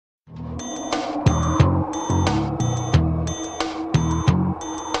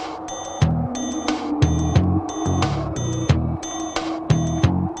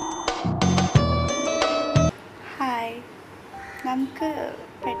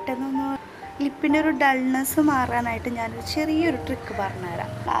പെട്ടെന്നൊന്ന് ലിപ്പിൻ്റെ ഒരു ഡൾനെസ് മാറാനായിട്ട് ഞാനൊരു ചെറിയൊരു ട്രിക്ക്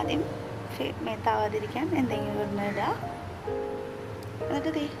പറഞ്ഞുതരാം. ആദ്യം മേത്താവാതിരിക്കാൻ എന്തെങ്കിലും ഇടുന്നിടുക.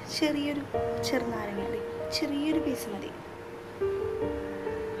 എന്നിട്ട് ചെറിയൊരു ചെറുനാരങ്ങ ചെറിയൊരു പീസ് മതി.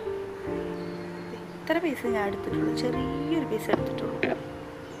 ഇത്ര പീസ് ഞാൻ എടുത്തിട്ടുള്ളൂ, ചെറിയൊരു പീസ് എടുത്തിട്ടുള്ളൂ.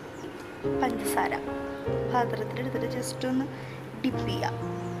 പഞ്ചസാര പാത്രത്തിലെടുത്തിട്ട് ജസ്റ്റ് ഒന്ന് ഡിപ്പ് ചെയ്യാം.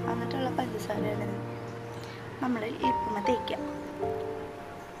 എന്നിട്ടുള്ള പഞ്ചസാരയാണ് നമ്മൾ ലിപ്പുമ്മ തേക്കാം.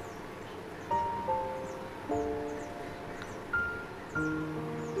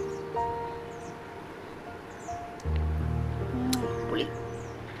 പുളി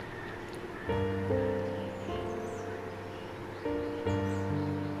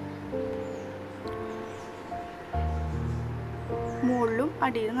മുകളിലും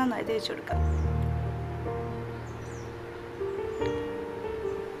അടിയിലും നന്നായി തേച്ച് കൊടുക്കാം.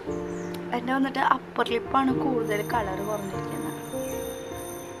 എൻ്റെ വന്നിട്ട് അപ്പർ ലിപ്പാണ് കൂടുതൽ കളർ കുറഞ്ഞിരിക്കുന്നത്.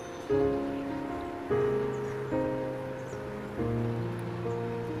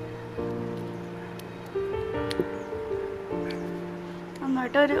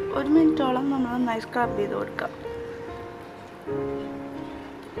 നന്നായിട്ട് ഒരു മിനിറ്റോളം നമ്മൾ നന്നായി സ്ക്രബ് ചെയ്ത് കൊടുക്കാം.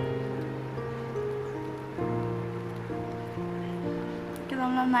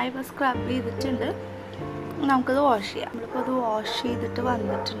 നമ്മൾ നന്നായി ഇപ്പോൾ സ്ക്രബ് ചെയ്തിട്ടുണ്ട്. നമുക്കത് വാഷ് ചെയ്യാം. നമ്മളിപ്പോൾ അത് വാഷ് ചെയ്തിട്ട്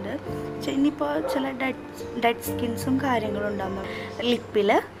വന്നിട്ടുണ്ട്. ഇനിയിപ്പോൾ ചില ഡെഡ് സ്കിൻസും കാര്യങ്ങളും ഉണ്ടാകും ലിപ്പിൽ.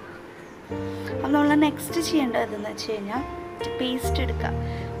 അപ്പം നമ്മൾ നെക്സ്റ്റ് ചെയ്യേണ്ടതെന്ന് വെച്ച് കഴിഞ്ഞാൽ പേസ്റ്റ് എടുക്കുക.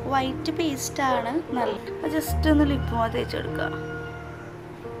 വൈറ്റ് പേസ്റ്റാണ് നല്ല. ജസ്റ്റ് ഒന്ന് ലിപ്പുമോ തേച്ചെടുക്കുക.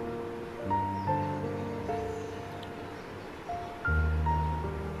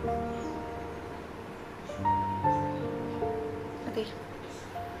 അതെ,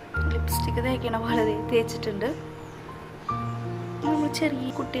 ലിപ്സ്റ്റിക്ക് തേക്കണ പോലെ തേച്ചിട്ടുണ്ട്. നമ്മൾ ചെറിയ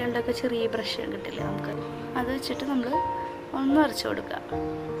കുട്ടികളുടെ ഒക്കെ ചെറിയ ബ്രഷ് കിട്ടില്ലേ നമുക്ക്, അത് വെച്ചിട്ട് നമ്മൾ ഒന്ന് അരച്ചു കൊടുക്കുക.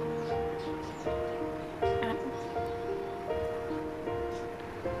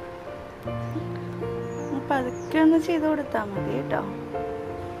 അപ്പം അതൊക്കെ ഒന്ന് ചെയ്ത് കൊടുത്താൽ മതി കേട്ടോ.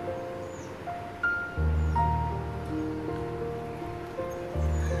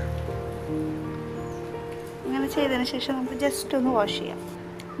 ഇങ്ങനെ ചെയ്തതിന് ശേഷം നമുക്ക് ജസ്റ്റ് ഒന്ന് വാഷ് ചെയ്യാം.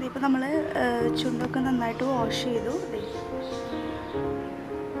 ഇതിപ്പോൾ നമ്മൾ ചുണ്ടൊക്കെ നന്നായിട്ട് വാഷ് ചെയ്തു.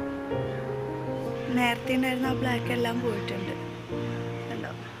 നേരത്തെ ഉണ്ടായിരുന്ന ആ ബ്ലാക്ക് എല്ലാം പോയിട്ടുണ്ട്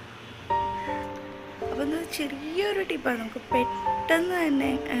കണ്ടോ. അപ്പോൾ ഇത് ചെറിയൊരു ടിപ്പാണ്, നമുക്ക് പെട്ടെന്ന്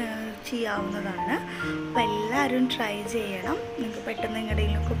തന്നെ ചെയ്യാവുന്നതാണ്. അപ്പോൾ എല്ലാവരും ട്രൈ ചെയ്യണം. നിങ്ങൾക്ക് പെട്ടെന്ന്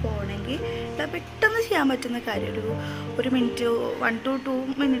എങ്ങടെയെങ്കിലുമൊക്കെ പോകണമെങ്കിൽ പെട്ടെന്ന് ചെയ്യാൻ പറ്റുന്ന കാര്യം. ഒരു മിനിറ്റ് 1 to 2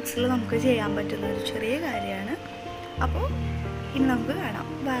 minutes നമുക്ക് ചെയ്യാൻ പറ്റുന്ന ഒരു ചെറിയ കാര്യമാണ്. അപ്പോൾ ഇനി നമുക്ക് കാണാം.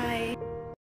 ബൈ.